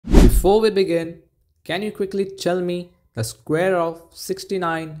Before we begin, can you quickly tell me the square of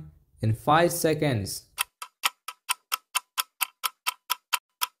 69 in 5 seconds?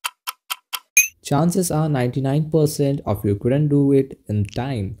 Chances are 99% of you couldn't do it in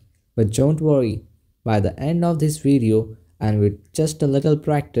time, but don't worry, by the end of this video and with just a little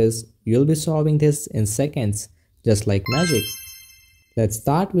practice, you'll be solving this in seconds, just like magic. Let's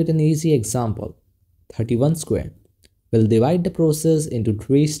start with an easy example, 31 square. We'll divide the process into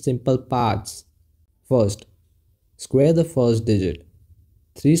 3 simple parts. First, square the first digit.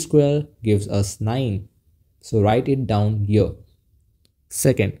 3 square gives us 9, so write it down here.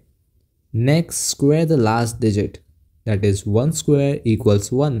 Second, next square the last digit, that is 1 square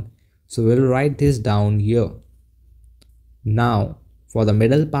equals 1, so we'll write this down here. Now, for the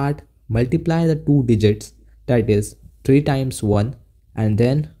middle part, multiply the 2 digits, that is 3 times 1 and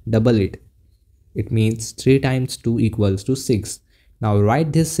then double it. It means 3 times 2 equals to 6. Now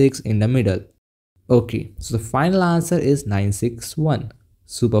write this 6 in the middle. Okay, so the final answer is 961.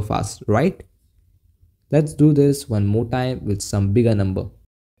 Super fast, right? Let's do this one more time with some bigger number.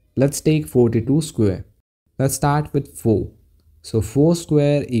 Let's take 42 square. Let's start with 4. So 4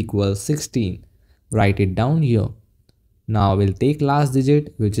 square equals 16. Write it down here. Now we'll take last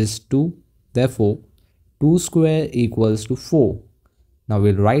digit, which is 2. Therefore, 2 square equals to 4. Now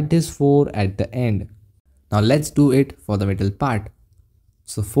we'll write this 4 at the end. Now let's do it for the middle part.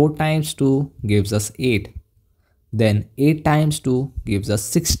 So 4 times 2 gives us 8. Then 8 times 2 gives us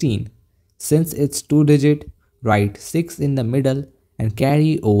 16. Since it's 2 digit, write 6 in the middle and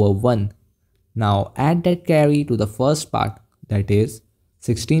carry over 1. Now add that carry to the first part, that is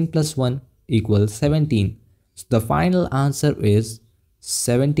 16 plus 1 equals 17. So the final answer is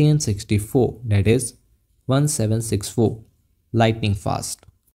 1764, that is 1764. Lightning fast.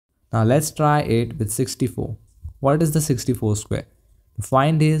 Now let's try it with 64. What is the 64 square? To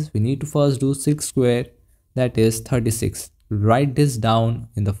find this, we need to first do 6 square, that is 36. Write this down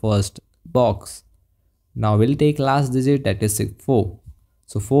in the first box. Now we'll take last digit, that is 4.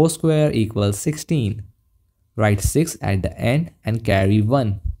 So 4 square equals 16. Write 6 at the end and carry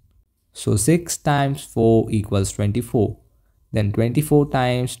 1. So 6 times 4 equals 24. Then 24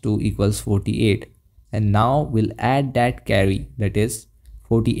 times 2 equals 48. And now we'll add that carry, that is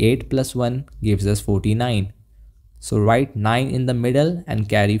 48 plus 1 gives us 49. So write 9 in the middle and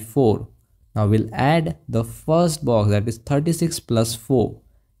carry 4. Now we'll add the first box, that is 36 plus 4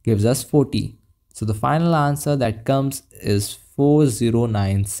 gives us 40. So the final answer that comes is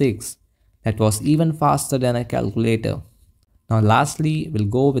 4096. That was even faster than a calculator. Now lastly, we'll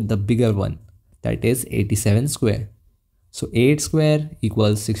go with the bigger one, that is 87 square. So 8 square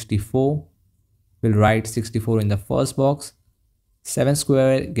equals 64. We'll write 64 in the first box. 7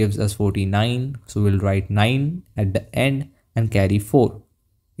 square gives us 49. So we'll write 9 at the end and carry 4.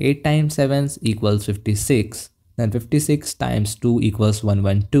 8 times 7 equals 56. Then 56 times 2 equals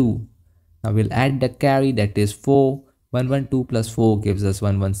 112. Now we'll add the carry, that is 4. 112 plus 4 gives us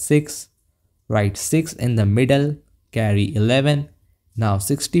 116. Write 6 in the middle, carry 11. Now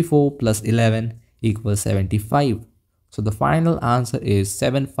 64 plus 11 equals 75. So the final answer is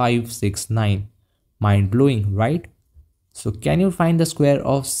 7569. Mind blowing, right? So can you find the square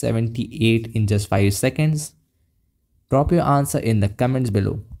of 78 in just 5 seconds? Drop your answer in the comments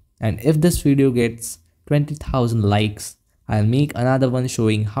below. And if this video gets 20,000 likes, I'll make another one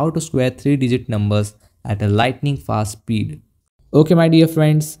showing how to square 3-digit numbers at a lightning fast speed. Okay my dear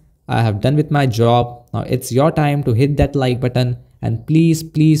friends, I have done with my job. Now it's your time to hit that like button and please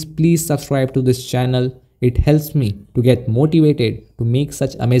subscribe to this channel. It helps me to get motivated to make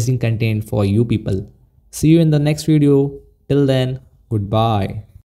such amazing content for you people. See you in the next video. Till then, goodbye.